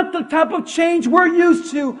 It's not the type of change we're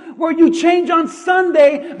used to, where you change on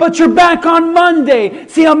Sunday, but you're back on Monday.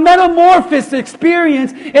 See, a metamorphosis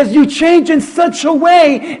experience is you change in such a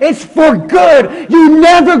way, it's for good. You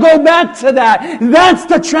never go back to that. That's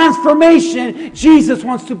the transformation Jesus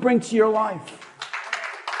wants to bring to your life.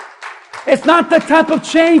 It's not the type of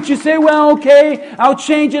change you say, well, okay, I'll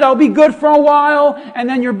change it, I'll be good for a while, and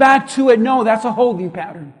then you're back to it. No, that's a holding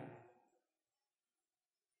pattern.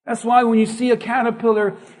 That's why when you see a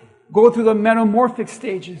caterpillar go through the metamorphic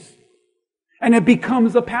stages, and it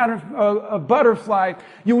becomes a pattern, a butterfly,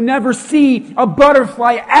 you'll never see a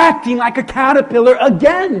butterfly acting like a caterpillar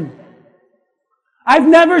again. I've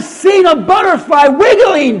never seen a butterfly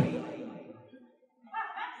wiggling,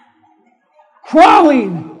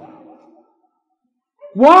 crawling.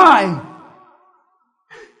 Why?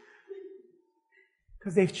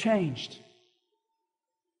 Because they've changed.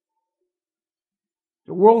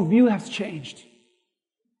 Their worldview has changed.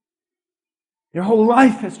 Their whole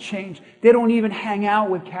life has changed. They don't even hang out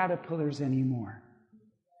with caterpillars anymore.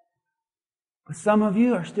 But some of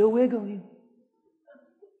you are still wiggling.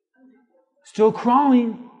 Still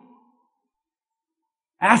crawling.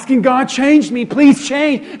 Asking God, change me, please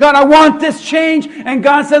change. God, I want this change. And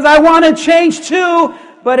God says, I want to change too,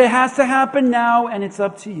 but it has to happen now, and it's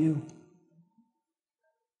up to you.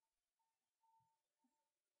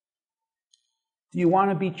 Do you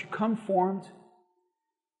want to be conformed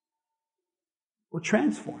or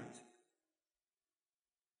transformed?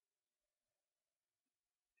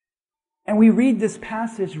 And we read this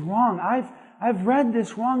passage wrong. I've read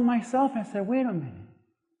this wrong myself. I said, wait a minute.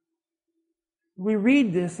 We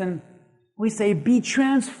read this and we say, be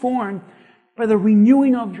transformed by the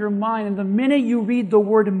renewing of your mind. And the minute you read the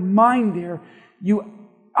word mind there, you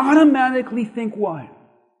automatically think what?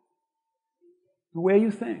 The way you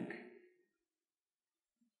think.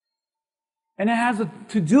 And it has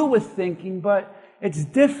to do with thinking, but it's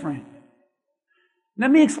different. Let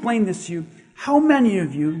me explain this to you. How many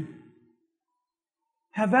of you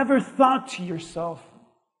have ever thought to yourself,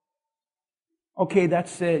 okay,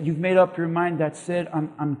 that's it. You've made up your mind. That's it.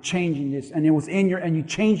 I'm changing this. And it was and you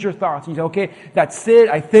changed your thoughts. And you say, okay, that's it.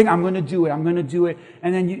 I think I'm going to do it. I'm going to do it.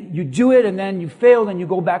 And then you do it, and then you failed, and you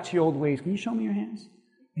go back to your old ways. Can you show me your hands?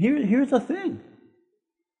 Here's the thing.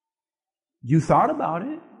 You thought about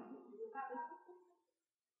it.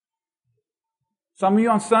 Some of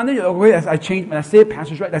you on Sunday, oh, wait, I changed, that's it,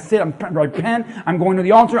 Pastor's right, that's it, I repent, I'm going to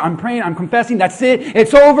the altar, I'm praying, I'm confessing, that's it,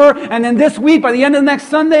 it's over. And then this week, by the end of the next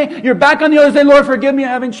Sunday, you're back on the other side, Lord, forgive me, I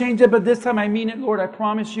haven't changed it, but this time I mean it, Lord, I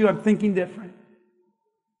promise you, I'm thinking different.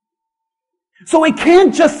 So it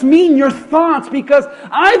can't just mean your thoughts, because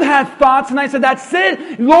I've had thoughts and I said, that's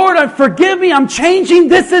it, Lord, forgive me, I'm changing,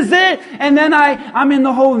 this is it. And then I'm in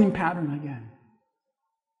the holding pattern again.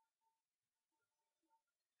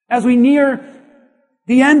 As we near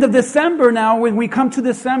The end of December now, when we come to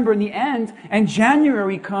December and the end, and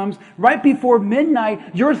January comes, right before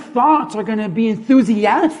midnight, your thoughts are going to be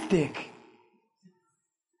enthusiastic.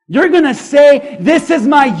 You're going to say, this is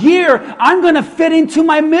my year. I'm going to fit into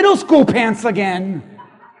my middle school pants again.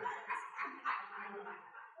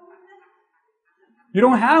 You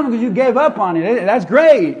don't have them because you gave up on it. That's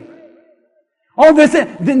great. Oh,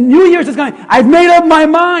 the New Year's is coming. I've made up my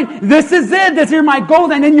mind. This is it. These are my goals.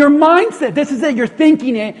 And in your mindset, this is it. You're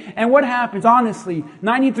thinking it. And what happens? Honestly,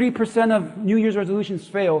 93% of New Year's resolutions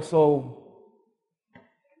fail. So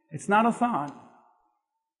it's not a thought.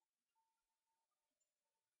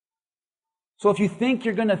 So if you think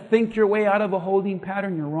you're going to think your way out of a holding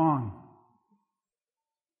pattern, you're wrong.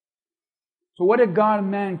 So what did God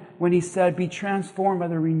mean when He said, be transformed by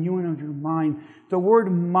the renewing of your mind? The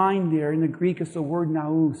word mind there in the Greek is the word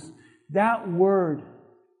nous. That word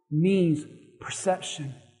means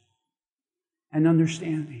perception and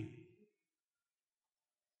understanding.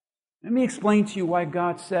 Let me explain to you why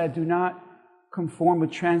God said, do not conform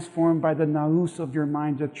but transform by the nous of your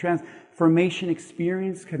mind. The transformation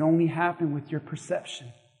experience can only happen with your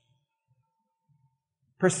perception.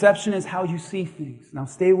 Perception is how you see things. Now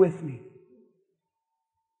stay with me.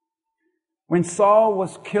 When Saul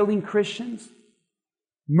was killing Christians,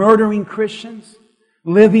 murdering Christians,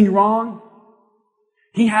 living wrong,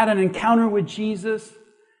 he had an encounter with Jesus.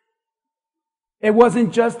 It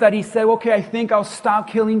wasn't just that he said, okay, I think I'll stop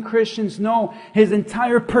killing Christians. No, his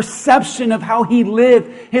entire perception of how he lived,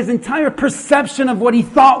 his entire perception of what he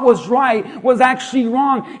thought was right was actually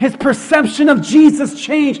wrong. His perception of Jesus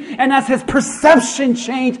changed. And as his perception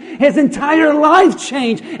changed, his entire life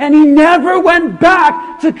changed. And he never went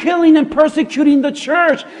back to killing and persecuting the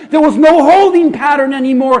church. There was no holding pattern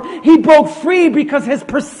anymore. He broke free because his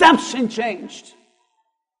perception changed.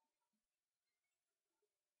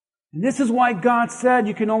 And this is why God said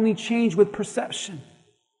you can only change with perception.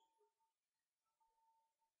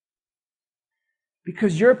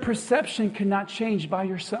 Because your perception cannot change by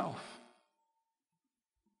yourself.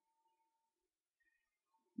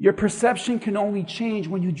 Your perception can only change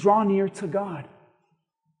when you draw near to God.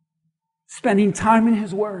 Spending time in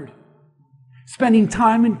His Word. Spending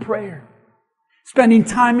time in prayer. Spending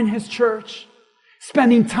time in His church.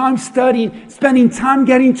 Spending time studying, spending time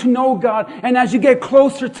getting to know God. And as you get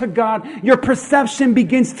closer to God, your perception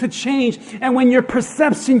begins to change. And when your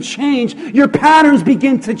perception changes, your patterns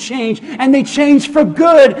begin to change. And they change for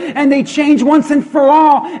good. And they change once and for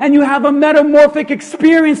all. And you have a metamorphic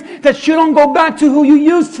experience that you don't go back to who you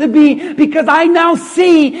used to be. Because I now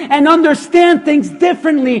see and understand things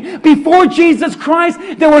differently. Before Jesus Christ,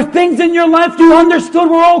 there were things in your life you understood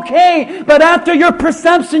were okay. But after your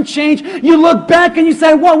perception changed, you look back and you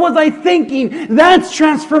say, what was I thinking? That's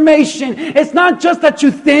transformation. It's not just that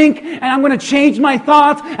you think, and I'm going to change my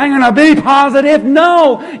thoughts, and I'm going to be positive.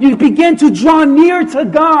 No, you begin to draw near to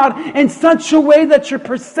God in such a way that your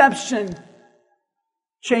perception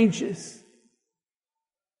changes.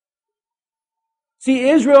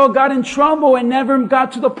 See, Israel got in trouble and never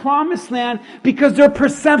got to the promised land because their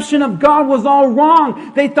perception of God was all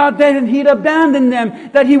wrong. They thought that He'd abandoned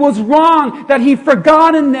them, that He was wrong, that He'd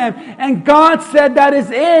forgotten them. And God said, that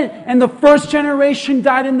is it. And the first generation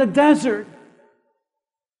died in the desert.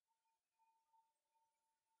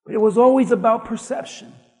 But it was always about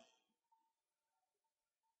perception.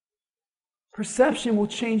 Perception will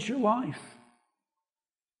change your life.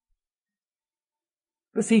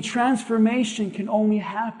 But see, transformation can only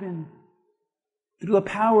happen through the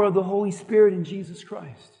power of the Holy Spirit in Jesus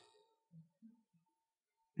Christ.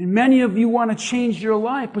 And many of you want to change your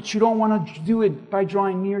life, but you don't want to do it by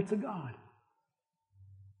drawing near to God.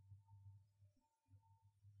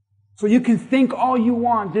 So you can think all you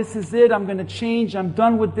want. This is it. I'm going to change. I'm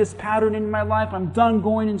done with this pattern in my life. I'm done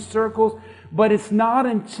going in circles. But it's not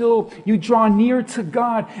until you draw near to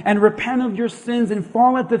God and repent of your sins and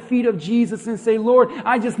fall at the feet of Jesus and say, Lord,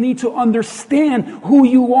 I just need to understand who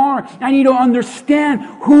you are. I need to understand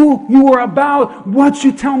who you are about, what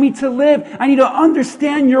you tell me to live. I need to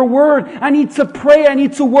understand your word. I need to pray. I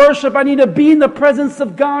need to worship. I need to be in the presence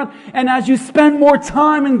of God. And as you spend more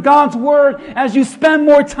time in God's word, as you spend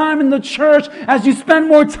more time in the church, as you spend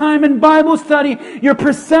more time in Bible study, your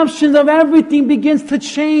perception of everything begins to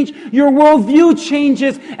change. Your worldview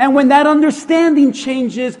changes. And when that understanding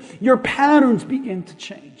changes, your patterns begin to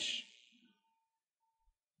change.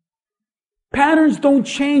 Patterns don't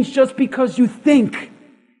change just because you think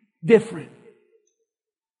different.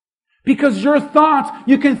 Because your thoughts,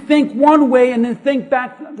 you can think one way and then think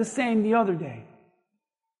back the same the other day.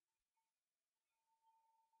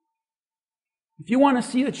 If you want to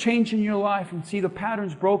see a change in your life and see the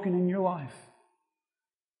patterns broken in your life,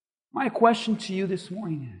 My question to you this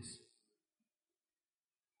morning is,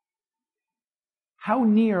 how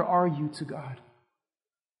near are you to God?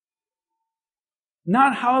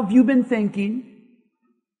 Not how have you been thinking.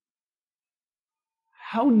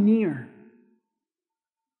 How near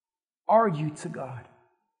are you to God?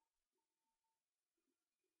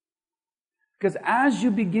 Because as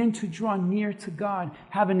you begin to draw near to God,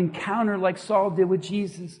 have an encounter like Saul did with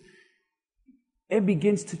Jesus, it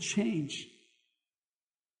begins to change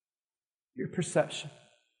your perception.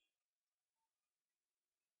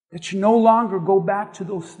 That you no longer go back to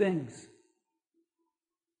those things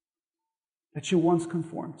that you once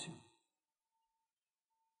conformed to.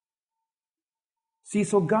 See,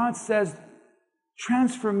 so God says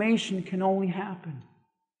transformation can only happen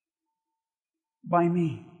by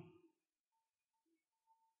me.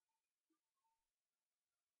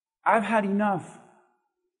 I've had enough.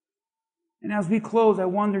 And as we close, I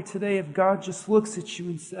wonder today if God just looks at you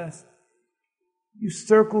and says, you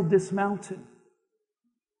circled this mountain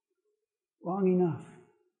long enough.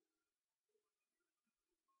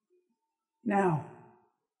 Now.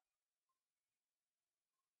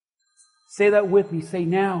 Say that with me. Say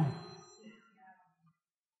now.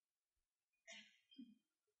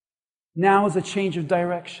 Now is a change of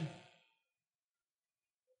direction.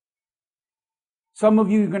 Some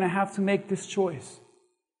of you are going to have to make this choice.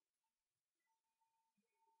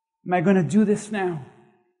 Am I going to do this now?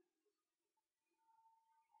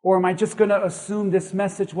 Or am I just going to assume this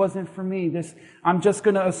message wasn't for me? I'm just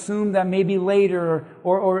going to assume that maybe later,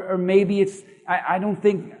 or maybe I don't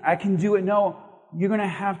think I can do it. No, you're going to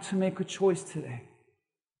have to make a choice today.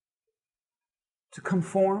 To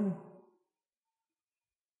conform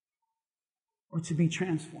or to be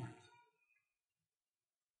transformed.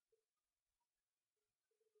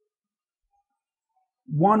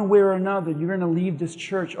 One way or another, you're going to leave this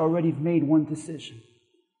church already made one decision.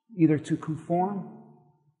 Either to conform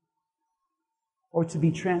or to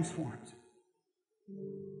be transformed.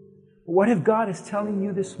 What if God is telling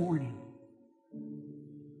you this morning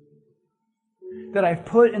that I've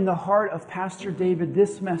put in the heart of Pastor David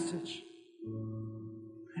this message,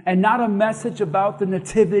 and not a message about the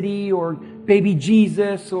nativity or baby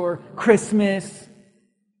Jesus or Christmas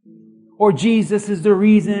or Jesus is the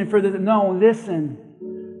reason for the... No, listen.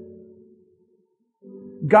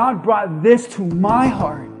 God brought this to my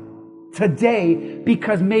heart today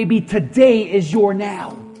because maybe today is your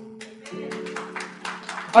now.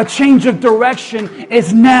 A change of direction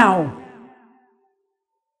is now.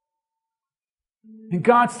 And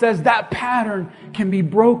God says that pattern can be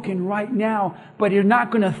broken right now, but you're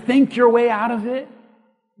not going to think your way out of it.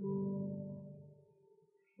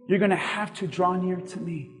 You're going to have to draw near to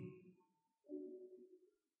me.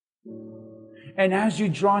 And as you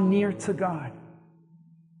draw near to God,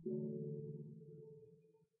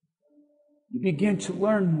 you begin to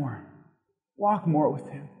learn more, walk more with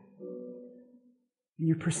Him. And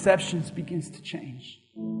your perceptions begins to change.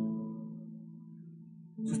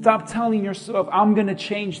 So stop telling yourself, I'm going to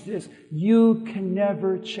change this. You can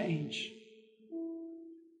never change.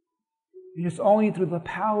 It is only through the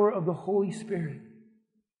power of the Holy Spirit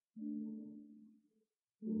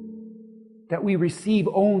that we receive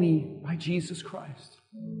only by Jesus Christ.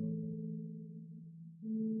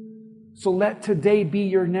 So let today be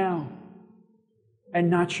your now and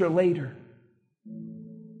not your later.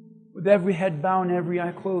 With every head bowed and every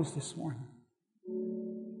eye closed this morning.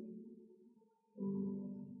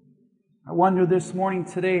 I wonder this morning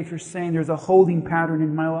today if you're saying there's a holding pattern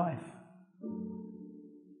in my life.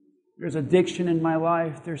 There's addiction in my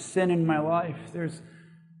life. There's sin in my life. There's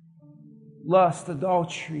lust,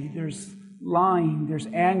 adultery. There's lying. There's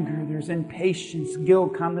anger. There's impatience,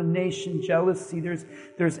 guilt, condemnation, jealousy.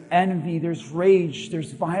 There's envy. There's rage.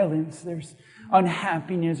 There's violence. There's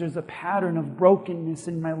unhappiness. There's a pattern of brokenness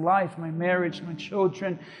in my life, my marriage, my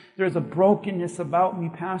children. There's a brokenness about me,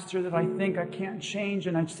 Pastor, that I think I can't change.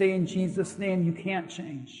 And I say in Jesus' name, you can't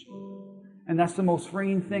change. And that's the most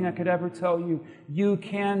freeing thing I could ever tell you. You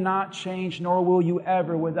cannot change, nor will you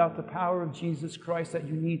ever, without the power of Jesus Christ that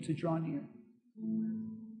you need to draw near.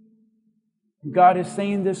 God is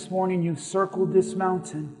saying this morning, you've circled this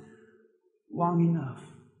mountain long enough.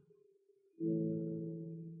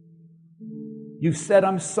 You've said,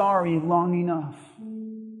 I'm sorry, long enough.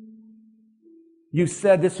 You've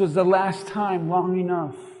said this was the last time, long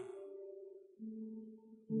enough.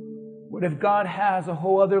 What if God has a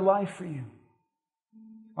whole other life for you?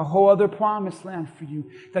 A whole other promised land for you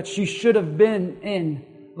that you should have been in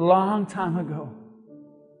a long time ago.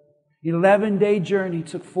 11-day journey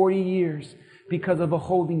took 40 years because of a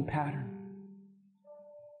holding pattern.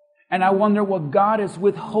 And I wonder what God is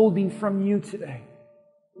withholding from you today.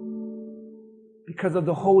 because of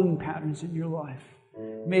the holding patterns in your life.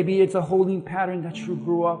 Maybe it's a holding pattern that you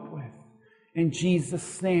grew up with. In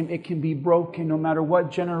Jesus' name, it can be broken. No matter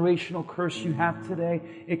what generational curse you have today,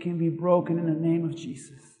 it can be broken in the name of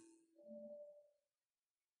Jesus.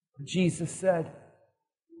 Jesus said,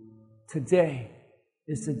 today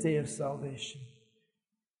is the day of salvation.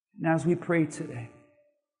 And as we pray today,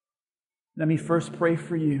 let me first pray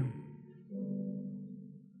for you.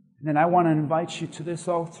 And then I want to invite you to this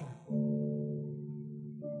altar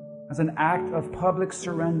as an act of public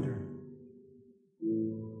surrender.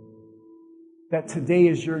 That today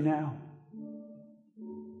is your now.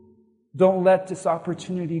 Don't let this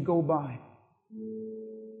opportunity go by.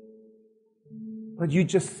 But you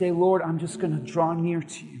just say, Lord, I'm just going to draw near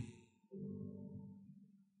to you.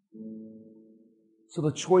 So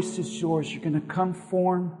the choice is yours. You're going to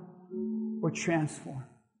conform or transform.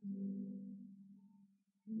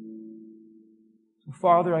 So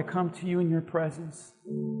Father, I come to you in your presence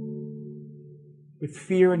with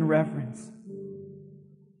fear and reverence,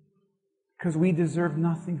 because we deserve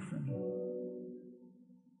nothing from you.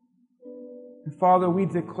 And Father, we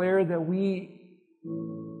declare that we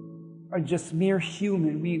are just mere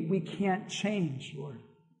human. We can't change, Lord.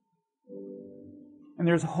 And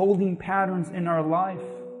there's holding patterns in our life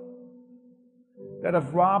that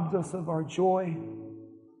have robbed us of our joy,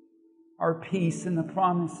 our peace, and the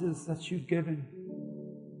promises that you've given.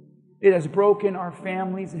 It has broken our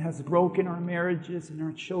families. It has broken our marriages and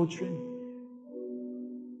our children.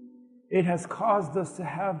 It has caused us to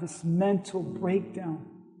have this mental breakdown.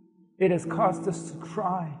 It has caused us to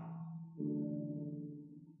cry.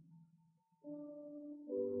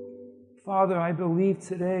 Father, I believe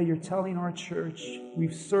today you're telling our church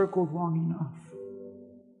we've circled long enough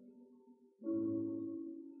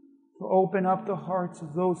to open up the hearts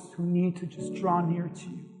of those who need to just draw near to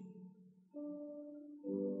you.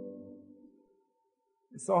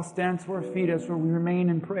 Let's all stand to our feet as we remain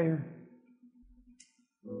in prayer.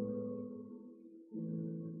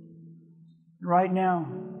 Right now,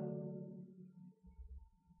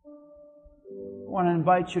 I want to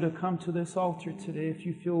invite you to come to this altar today if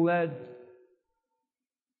you feel led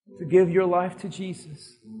to give your life to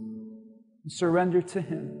Jesus and surrender to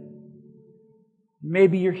Him.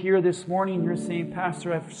 Maybe you're here this morning and you're saying,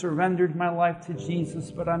 Pastor, I've surrendered my life to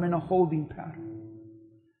Jesus, but I'm in a holding pattern.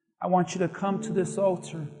 I want you to come to this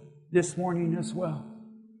altar this morning as well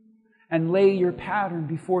and lay your pattern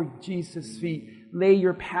before Jesus' feet. Lay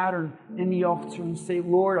your pattern in the altar and say,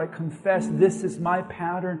 Lord, I confess this is my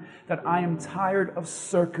pattern, that I am tired of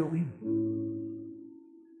circling.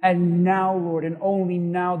 And now, Lord, and only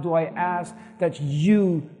now do I ask that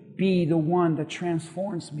you be the one that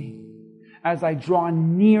transforms me as I draw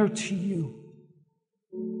near to you.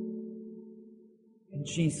 In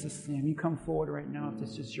Jesus' name, you come forward right now if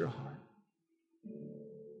this is your heart.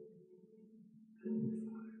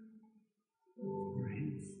 Your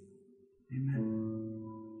hands. Amen.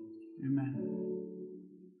 Amen.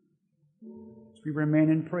 As we remain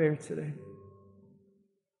in prayer today,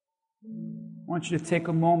 I want you to take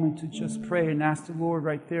a moment to just pray and ask the Lord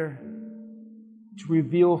right there to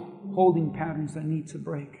reveal holding patterns that need to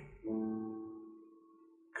break.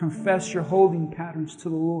 Confess your holding patterns to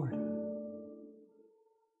the Lord.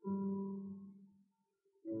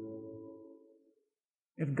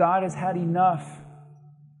 If God has had enough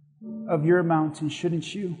of your mountain,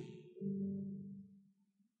 shouldn't you?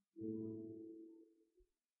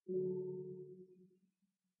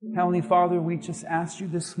 Heavenly Father, we just ask you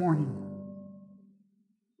this morning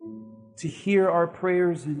to hear our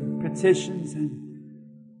prayers and petitions.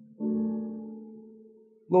 And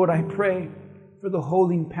Lord, I pray for the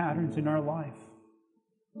holding patterns in our life.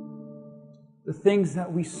 The things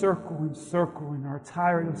that we circle and are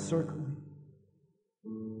tired of circling.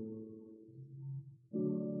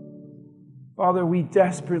 Father, we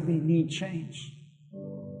desperately need change.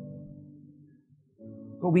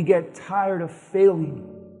 But we get tired of failing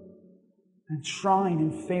and trying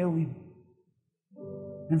and failing.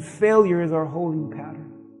 And failure is our holding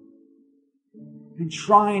pattern. And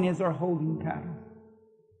trying is our holding pattern.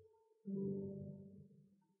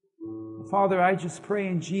 Father, I just pray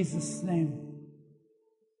in Jesus' name,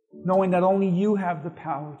 knowing that only you have the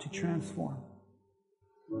power to transform.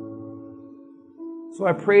 So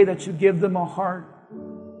I pray that you give them a heart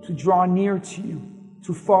to draw near to you,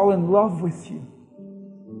 to fall in love with you.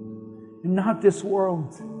 And not this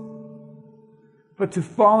world, but to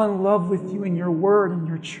fall in love with you in your word and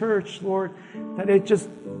your church, Lord, that it just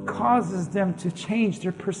causes them to change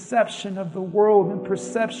their perception of the world and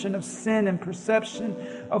perception of sin and perception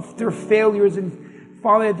of their failures. And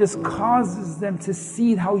Father, it just causes them to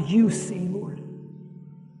see how you see, Lord.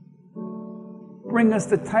 Bring us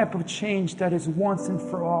the type of change that is once and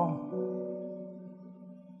for all.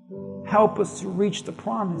 Help us to reach the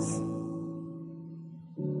promise,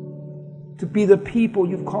 to be the people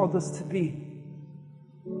you've called us to be.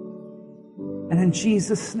 And in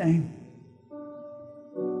Jesus' name,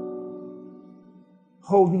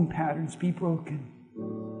 holding patterns be broken.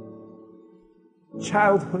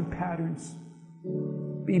 Childhood patterns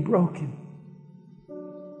be broken.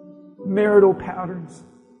 Marital patterns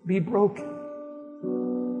be broken.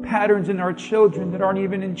 Patterns in our children that aren't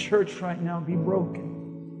even in church right now be broken.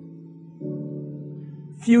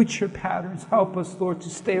 Future patterns, help us, Lord, to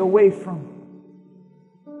stay away from.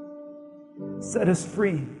 Set us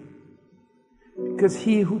free. Because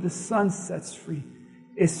he who the Son sets free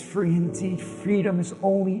is free indeed. Freedom is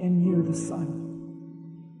only in you, the Son.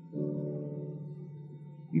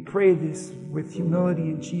 We pray this with humility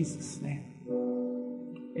in Jesus' name.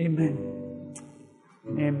 Amen.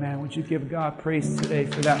 Amen. Would you give God praise today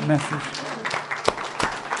for that message?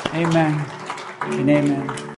 Amen and amen.